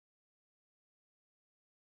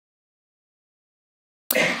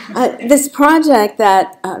This project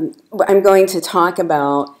that I'm going to talk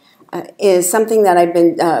about is something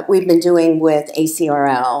that we've been doing with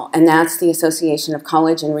ACRL, and that's the Association of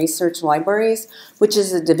College and Research Libraries, which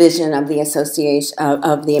is a division of the Association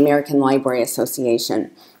of the American Library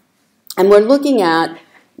Association. And we're looking at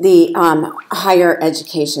the higher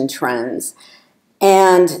education trends.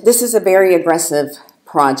 And this is a very aggressive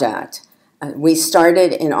project. We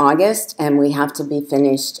started in August, and we have to be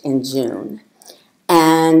finished in June.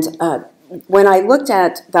 And when I looked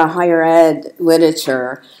at the higher ed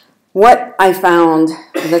literature, what I found,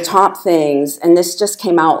 the top things, and this just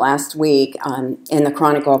came out last week in the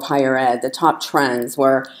Chronicle of Higher Ed, the top trends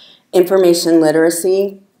were information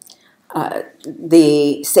literacy,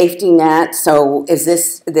 the safety net, so is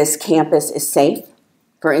this campus is safe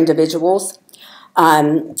for individuals,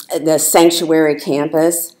 the sanctuary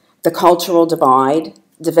campus, the cultural divide,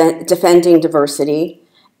 defending diversity,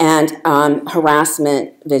 and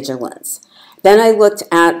harassment vigilance. Then I looked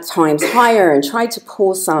at Times Higher and tried to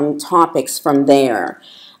pull some topics from there.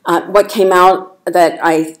 What came out that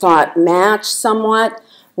I thought matched somewhat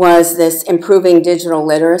was this improving digital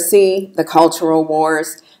literacy, the cultural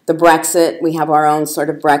wars, the Brexit, we have our own sort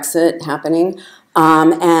of Brexit happening,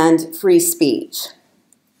 and free speech.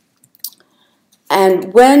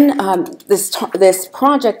 And when this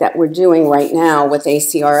project that we're doing right now with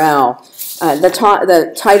ACRL,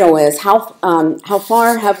 the title is How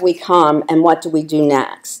Far Have We Come and What Do We Do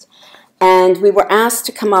Next? And we were asked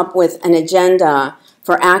to come up with an agenda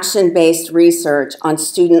for action-based research on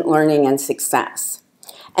student learning and success.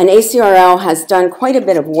 And ACRL has done quite a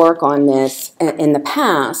bit of work on this in the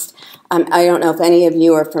past. I don't know if any of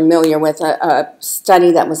you are familiar with a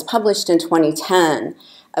study that was published in 2010.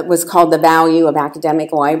 It was called The Value of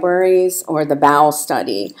Academic Libraries, or the BAL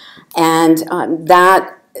study. And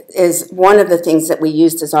that is one of the things that we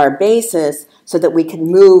used as our basis so that we could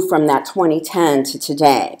move from that 2010 to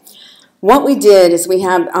today. What we did is we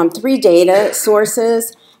have 3 data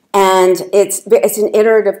sources, and it's an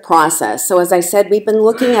iterative process. So as I said, we've been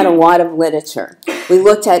looking at a lot of literature. We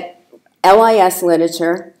looked at LIS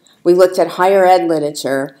literature, we looked at higher ed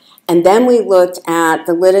literature, and then we looked at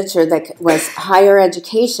the literature that was higher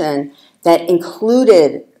education that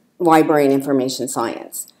included library and information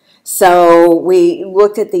science. So we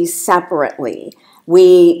looked at these separately.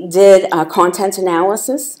 We did a content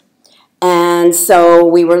analysis, and so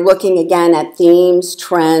we were looking again at themes,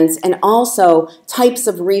 trends, and also types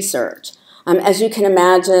of research. As you can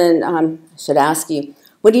imagine, I should ask you,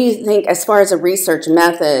 what do you think as far as a research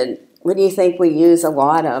method, what do you think we use a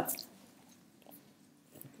lot of?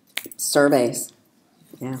 Surveys.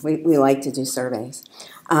 Yeah, we like to do surveys.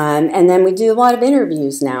 And then we do a lot of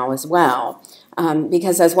interviews now as well,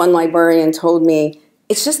 because as one librarian told me,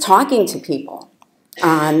 it's just talking to people.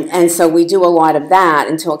 And so we do a lot of that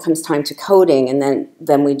until it comes time to coding, and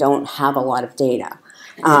then we don't have a lot of data.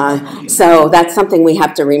 So that's something we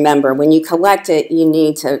have to remember. When you collect it, you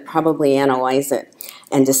need to probably analyze it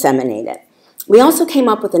and disseminate it. We also came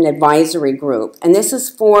up with an advisory group, and this is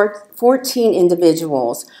for 14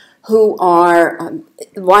 individuals who are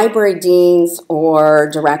library deans or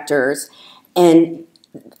directors and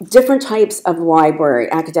different types of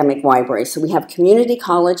academic libraries. So we have community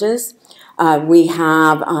colleges, we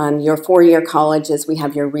have your 4-year colleges, we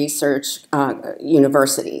have your research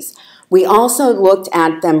universities. We also looked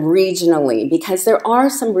at them regionally because there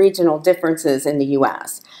are some regional differences in the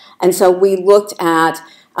U.S. And so we looked at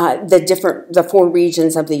the 4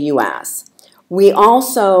 regions of the U.S. We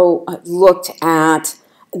also looked at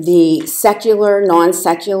the secular,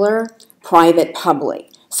 non-secular, private,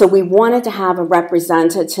 public. So we wanted to have a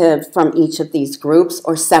representative from each of these groups,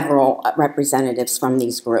 or several representatives from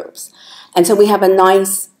these groups. And so we have a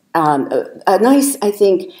nice, I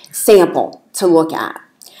think, sample to look at,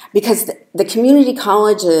 because the community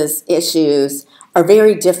colleges issues are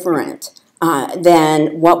very different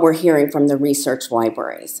than what we're hearing from the research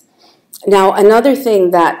libraries. Now, another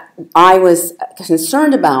thing that I was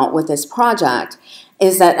concerned about with this project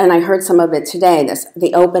is that, and I heard some of it today,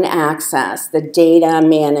 the open access, the data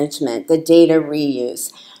management, the data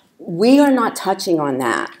reuse. We are not touching on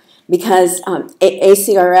that because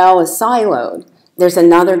ACRL is siloed. There's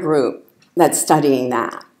another group that's studying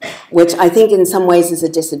that, which I think in some ways is a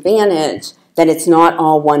disadvantage, that it's not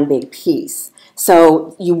all one big piece.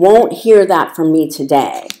 So you won't hear that from me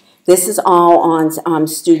today. This is all on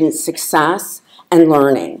student success and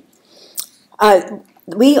learning.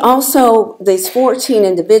 We also, these 14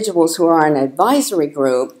 individuals who are an advisory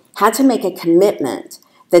group, had to make a commitment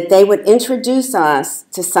that they would introduce us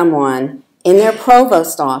to someone in their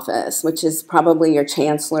provost office, which is probably your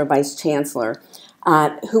chancellor, vice chancellor,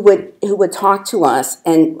 who would talk to us,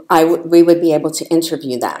 and we would be able to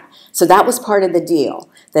interview them. So that was part of the deal,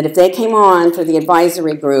 that if they came on for the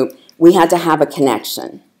advisory group, we had to have a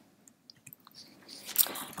connection.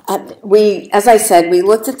 As I said, we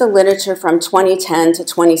looked at the literature from 2010 to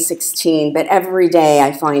 2016, but every day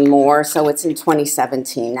I find more, so it's in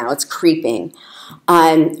 2017 now. It's creeping.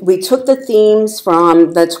 We took the themes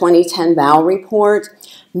from the 2010 Val report.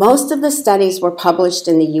 Most of the studies were published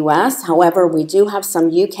in the US. However, we do have some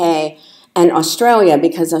UK and Australia,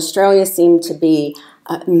 because Australia seemed to be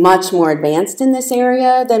much more advanced in this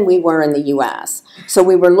area than we were in the US. So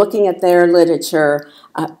we were looking at their literature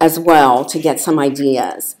as well to get some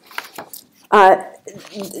ideas.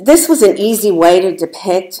 This was an easy way to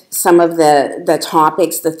depict some of the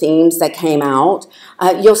topics, the themes that came out.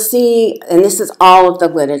 You'll see, and this is all of the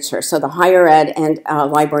literature, so the higher ed and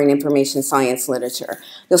library and information science literature.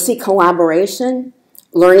 You'll see collaboration,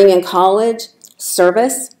 learning in college,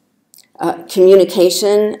 service,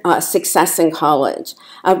 communication, success in college.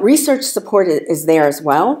 Research support is there as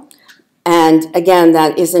well. And again,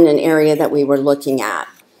 that isn't an area that we were looking at.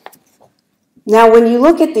 Now, when you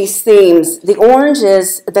look at these themes, the orange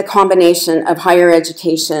is the combination of higher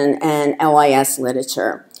education and LIS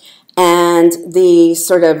literature. And the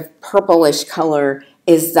sort of purplish color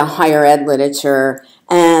is the higher ed literature,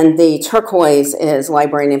 and the turquoise is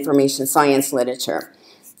library and information science literature.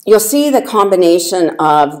 You'll see the combination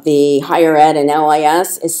of the higher ed and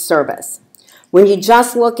LIS is service. When you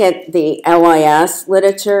just look at the LIS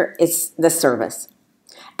literature, it's the service.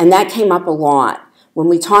 And that came up a lot. When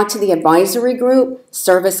we talk to the advisory group,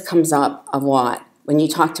 service comes up a lot. When you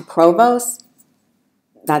talk to provosts,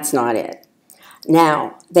 that's not it.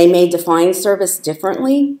 Now, they may define service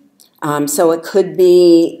differently. So it could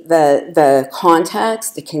be the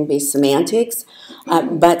context, it can be semantics,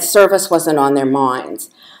 but service wasn't on their minds.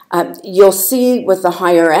 You'll see with the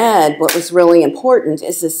higher ed, what was really important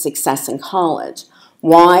is the success in college.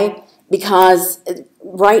 Why? Because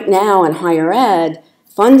right now in higher ed,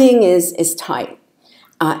 funding is tight.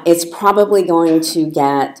 It's probably going to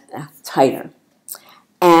get tighter.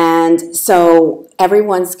 And so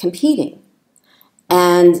everyone's competing.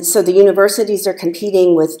 And so the universities are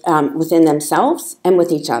competing within themselves and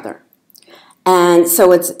with each other. And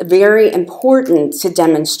so it's very important to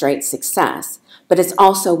demonstrate success, but it's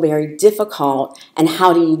also very difficult, and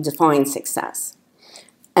how do you define success?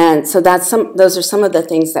 And so those are some of the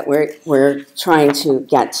things that we're trying to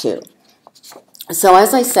get to. So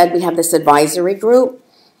as I said, we have this advisory group.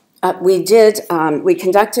 We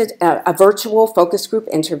conducted a virtual focus group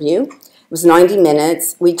interview. It was 90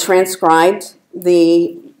 minutes. We transcribed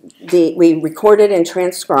we recorded and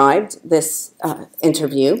transcribed this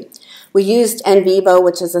interview. We used NVivo,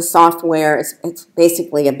 which is a software. It's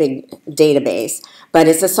basically a big database, but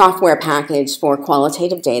it's a software package for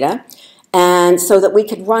qualitative data. And so that we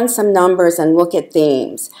could run some numbers and look at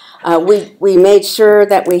themes. We made sure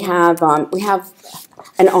that we have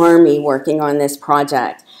an army working on this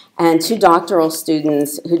project, and 2 doctoral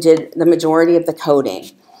students who did the majority of the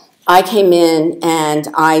coding. I came in and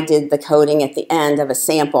I did the coding at the end of a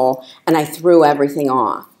sample, and I threw everything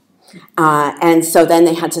off. And so then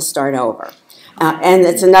they had to start over. And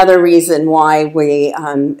it's another reason why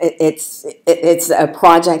it's a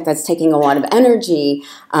project that's taking a lot of energy,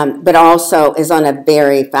 but also is on a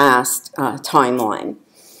very fast timeline.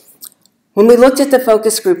 When we looked at the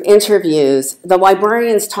focus group interviews, the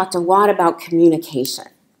librarians talked a lot about communication.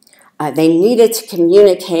 They needed to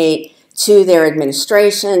communicate to their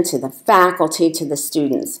administration, to the faculty, to the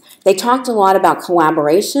students. They talked a lot about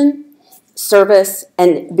collaboration, service,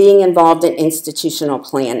 and being involved in institutional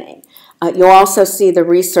planning. You'll also see the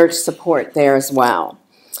research support there as well.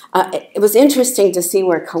 It was interesting to see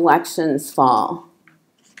where collections fall,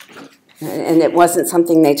 and it wasn't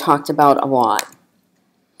something they talked about a lot.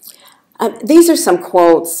 These are some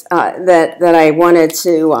quotes that I wanted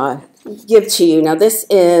to give to you. Now, this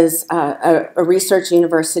is a research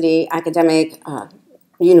university, academic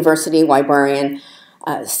university librarian,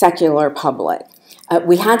 secular public.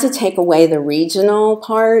 We had to take away the regional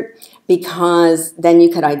part because then you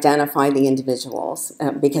could identify the individuals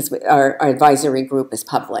because our advisory group is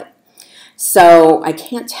public. So I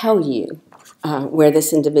can't tell you where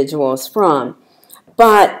this individual is from,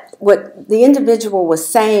 but what the individual was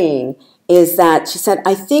saying is that she said,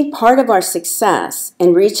 I think part of our success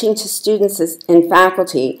in reaching to students and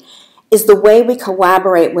faculty is the way we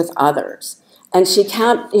collaborate with others. And she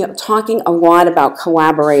kept talking a lot about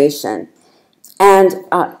collaboration. And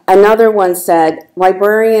another one said,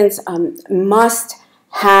 librarians must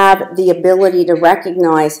have the ability to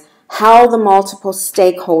recognize how the multiple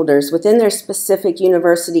stakeholders within their specific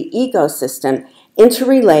university ecosystem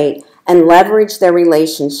interrelate, and leverage their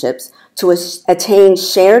relationships to attain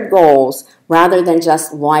shared goals rather than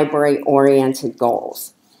just library-oriented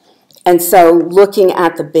goals. And so looking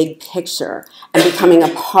at the big picture and becoming a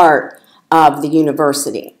part of the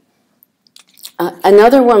university.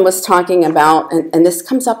 Another one was talking about, and this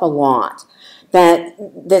comes up a lot, that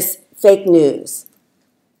this fake news.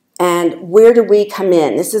 And where do we come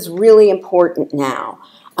in? This is really important now,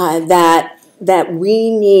 that we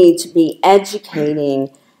need to be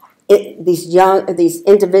educating these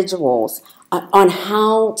individuals on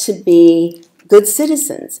how to be good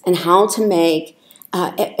citizens and how to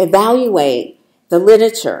evaluate the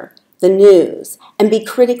literature, the news, and be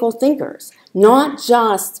critical thinkers, not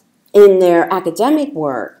just in their academic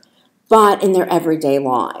work, but in their everyday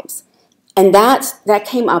lives. And that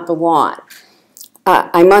came up a lot.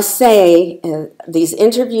 I must say, these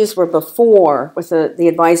interviews were before, with the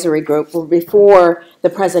advisory group, were before the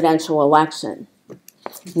presidential election.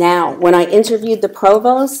 Now, when I interviewed the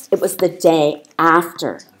provost, it was the day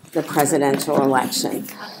after the presidential election,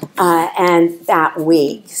 and that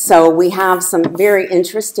week. So we have some very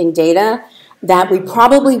interesting data that we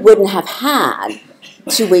probably wouldn't have had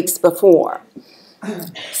 2 weeks before.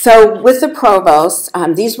 So with the provost,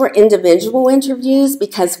 these were individual interviews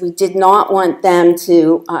because we did not want them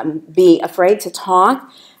to be afraid to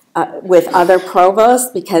talk with other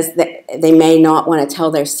provosts because they may not want to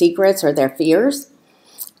tell their secrets or their fears.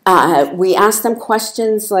 We asked them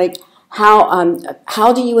questions like,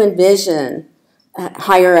 how do you envision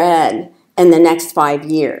higher ed in the next 5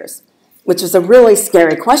 years? Which was a really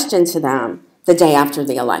scary question to them the day after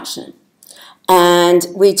the election. And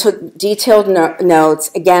we took detailed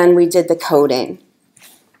notes. Again, we did the coding.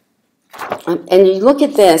 And you look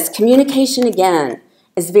at this, communication, again,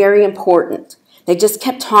 is very important. They just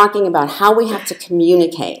kept talking about how we have to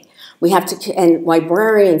communicate. And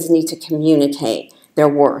librarians need to communicate their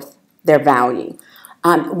worth, their value.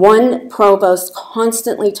 One provost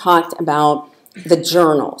constantly talked about the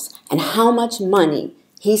journals and how much money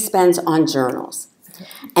he spends on journals.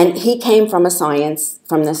 And he came from a science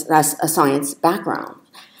background.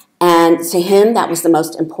 And to him, that was the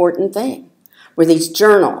most important thing, were these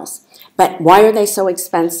journals. But why are they so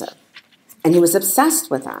expensive? And he was obsessed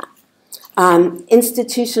with that.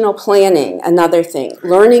 Institutional planning, another thing.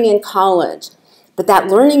 Learning in college. But that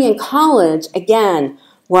learning in college, again,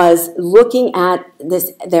 was looking at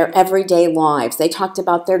their everyday lives. They talked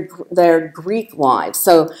about their Greek lives,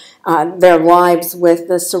 so their lives with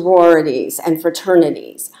the sororities and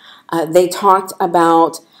fraternities. They talked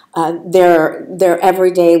about their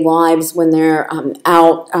everyday lives when they're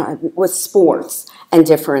out with sports and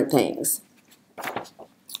different things.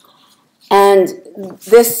 And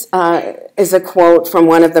this is a quote from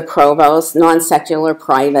one of the provosts, non-secular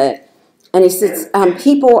private. And he says,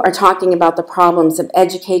 people are talking about the problems of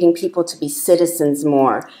educating people to be citizens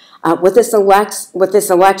more, with this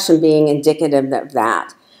election being indicative of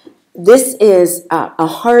that. This is a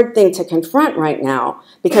hard thing to confront right now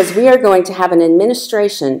because we are going to have an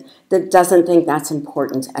administration that doesn't think that's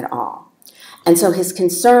important at all. And so his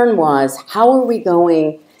concern was, how are we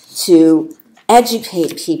going to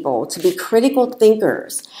educate people to be critical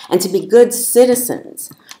thinkers and to be good citizens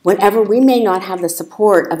whenever we may not have the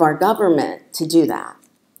support of our government to do that?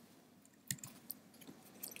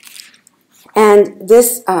 And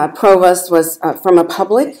this provost was from a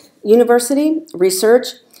public university, research,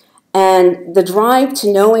 and the drive to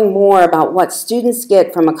knowing more about what students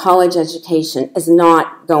get from a college education is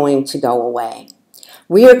not going to go away.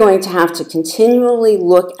 We are going to have to continually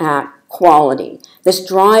look at quality. This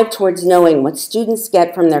drive towards knowing what students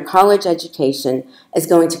get from their college education is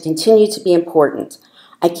going to continue to be important.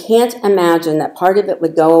 I can't imagine that part of it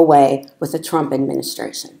would go away with the Trump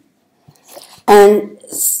administration. And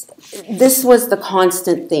this was the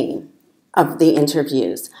constant theme of the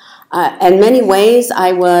interviews. In many ways,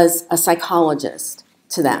 I was a psychologist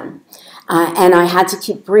to them. And I had to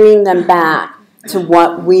keep bringing them back to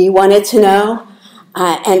what we wanted to know.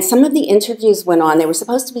 And some of the interviews went on. They were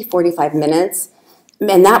supposed to be 45 minutes,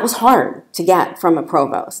 and that was hard to get from a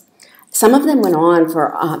provost. Some of them went on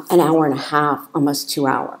for an hour and a half, almost 2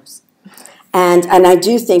 hours. And I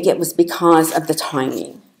do think it was because of the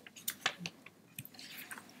timing.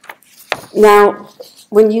 Now,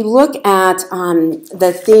 when you look at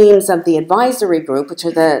the themes of the advisory group, which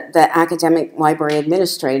are the academic library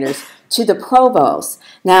administrators, to the provosts.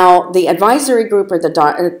 Now, the advisory group are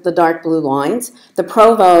the dark blue lines. The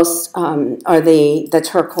provosts are the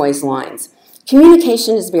turquoise lines.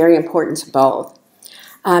 Communication is very important to both.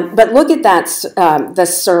 But look at that, the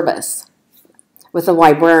service with the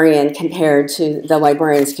librarian compared to the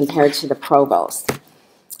librarians compared to the provost.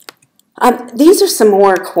 These are some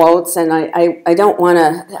more quotes, and I don't want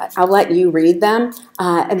to, I'll let you read them,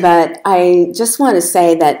 but I just want to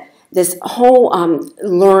say that this whole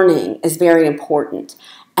learning is very important.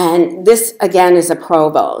 And this, again, is a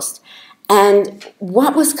provost. And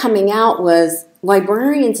what was coming out was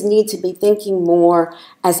librarians need to be thinking more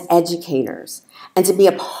as educators and to be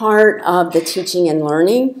a part of the teaching and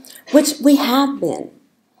learning, which we have been,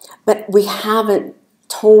 but we haven't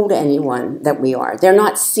told anyone that we are. They're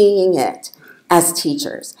not seeing it as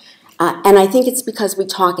teachers. And I think it's because we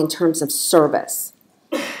talk in terms of service.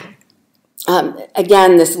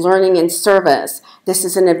 Again, this learning and service, this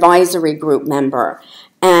is an advisory group member.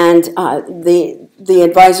 And the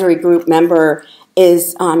advisory group member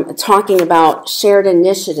is talking about shared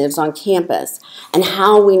initiatives on campus and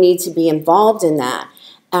how we need to be involved in that.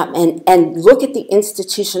 And look at the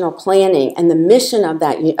institutional planning and the mission of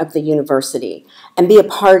the university and be a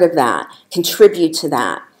part of that, contribute to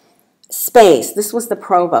that. Space, this was the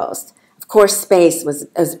provost. Of course, space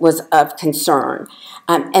was of concern.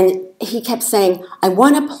 And he kept saying, I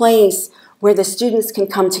want a place where the students can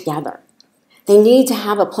come together. They need to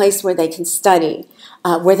have a place where they can study,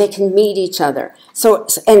 where they can meet each other. So,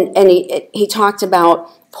 and he talked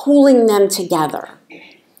about pulling them together.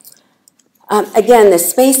 Again, the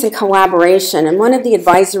space and collaboration, and one of the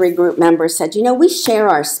advisory group members said, you know, we share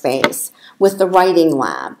our space with the writing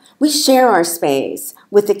lab. We share our space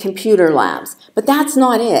with the computer labs, but that's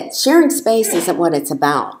not it. Sharing space isn't what it's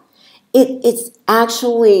about. It's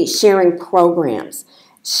actually sharing programs,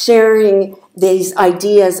 sharing these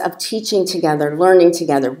ideas of teaching together, learning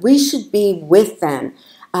together. We should be with them,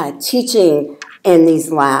 teaching in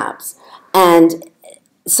these labs. And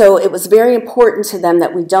so it was very important to them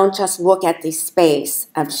that we don't just look at the space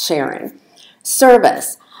of sharing.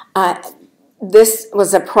 Service. This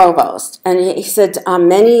was a provost, and he said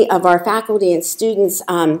many of our faculty and students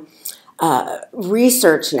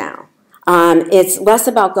research now. It's less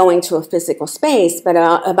about going to a physical space, but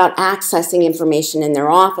about accessing information in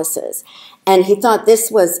their offices. And he thought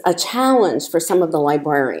this was a challenge for some of the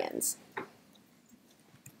librarians.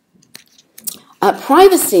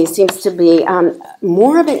 Privacy seems to be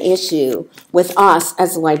more of an issue with us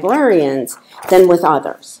as librarians than with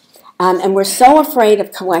others. And we're so afraid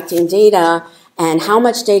of collecting data and how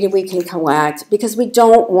much data we can collect because we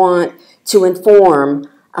don't want to inform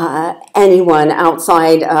anyone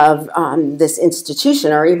outside of this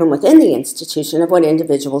institution or even within the institution of what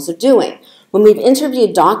individuals are doing. When we've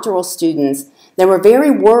interviewed doctoral students, they were very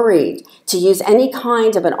worried to use any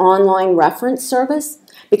kind of an online reference service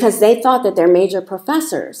because they thought that their major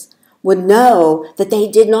professors would know that they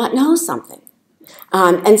did not know something.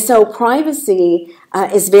 And so privacy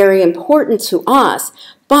is very important to us,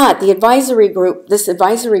 but the advisory group, this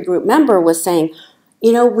advisory group member was saying,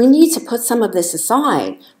 you know, we need to put some of this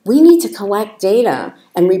aside. We need to collect data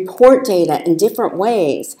and report data in different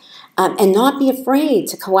ways and not be afraid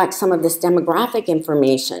to collect some of this demographic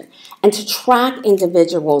information and to track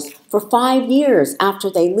individuals for 5 years after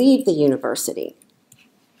they leave the university.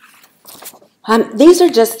 These are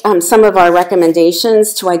just some of our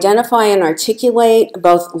recommendations to identify and articulate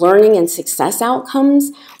both learning and success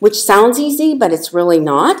outcomes, which sounds easy, but it's really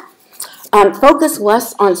not. Focus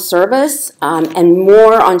less on service and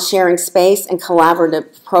more on sharing space and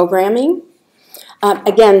collaborative programming.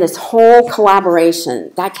 Again, this whole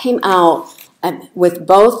collaboration, that came out with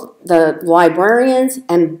both the librarians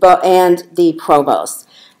and the provosts.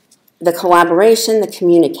 The collaboration, the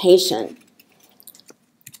communication.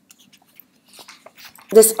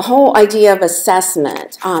 This whole idea of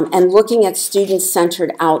assessment and looking at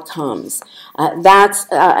student-centered outcomes,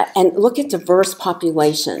 and look at diverse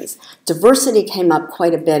populations. Diversity came up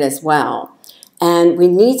quite a bit as well. And we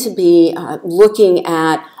need to be looking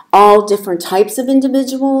at all different types of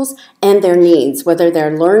individuals and their needs, whether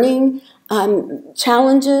they're learning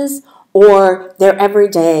challenges or their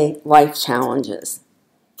everyday life challenges.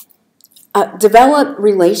 Develop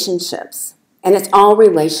relationships. And it's all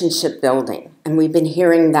relationship building, and we've been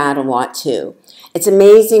hearing that a lot too. It's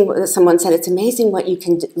amazing, someone said, it's amazing what you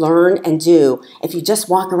can learn and do if you just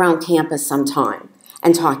walk around campus sometime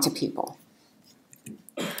and talk to people.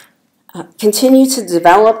 Continue to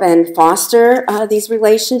develop and foster these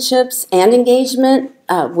relationships and engagement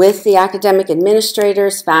with the academic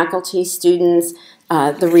administrators, faculty, students,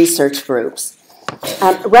 the research groups.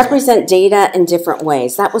 Represent data in different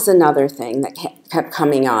ways. That was another thing that kept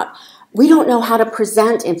coming up. We don't know how to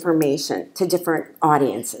present information to different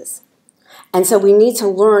audiences. And so we need to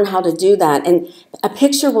learn how to do that. And a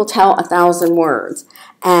picture will tell 1,000 words,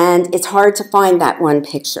 and it's hard to find that one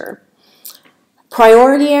picture.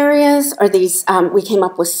 Priority areas are these, we came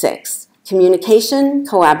up with 6. communication,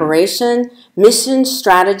 collaboration, mission,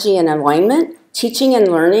 strategy, and alignment, teaching and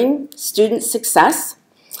learning, student success.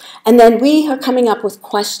 And then we are coming up with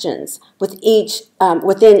questions with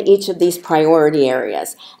within each of these priority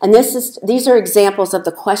areas. And these are examples of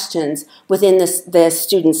the questions within the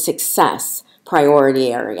student success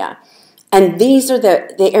priority area. And these are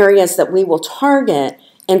the areas that we will target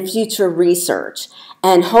in future research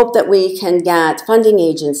and hope that we can get funding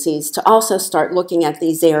agencies to also start looking at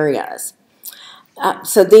these areas.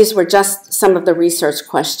 So these were just some of the research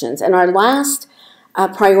questions. And our last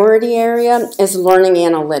priority area is learning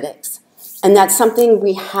analytics. And that's something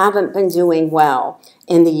we haven't been doing well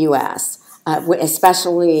in the US,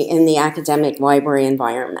 especially in the academic library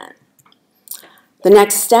environment. The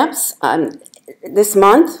next steps, this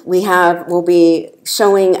month we'll be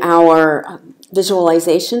showing our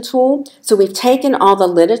visualization tool. So we've taken all the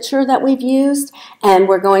literature that we've used, and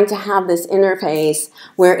we're going to have this interface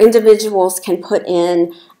where individuals can put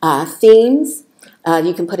in themes.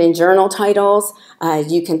 You can put in journal titles.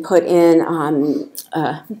 You can put in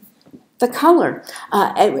the color.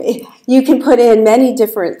 You can put in many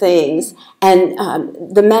different things, and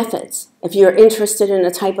the methods. If you're interested in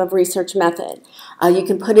a type of research method, you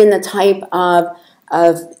can put in the type of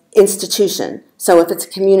institution. So if it's a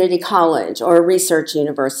community college or a research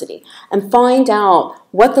university, and find out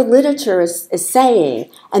what the literature is saying,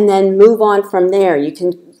 and then move on from there. You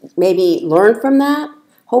can maybe learn from that,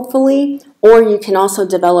 hopefully, or you can also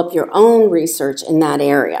develop your own research in that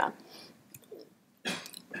area.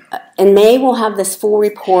 In May, we'll have this full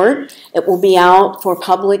report. It will be out for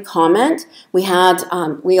public comment. We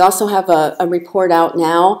also have a report out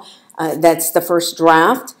now that's the first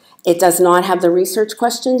draft. It does not have the research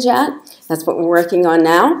questions yet. That's what we're working on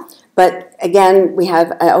now. But again, we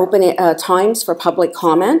have open times for public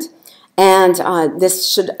comment. And this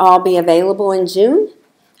should all be available in June.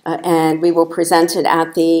 And we will present it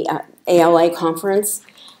at the ALA conference.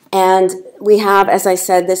 And we have, as I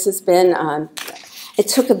said, this has been, it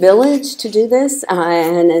took a village to do this.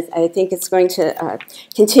 And I think it's going to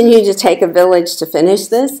continue to take a village to finish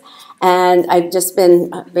this. And I've just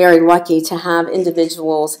been very lucky to have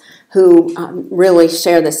individuals who really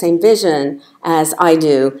share the same vision as I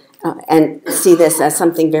do and see this as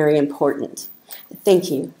something very important. Thank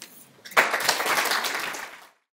you.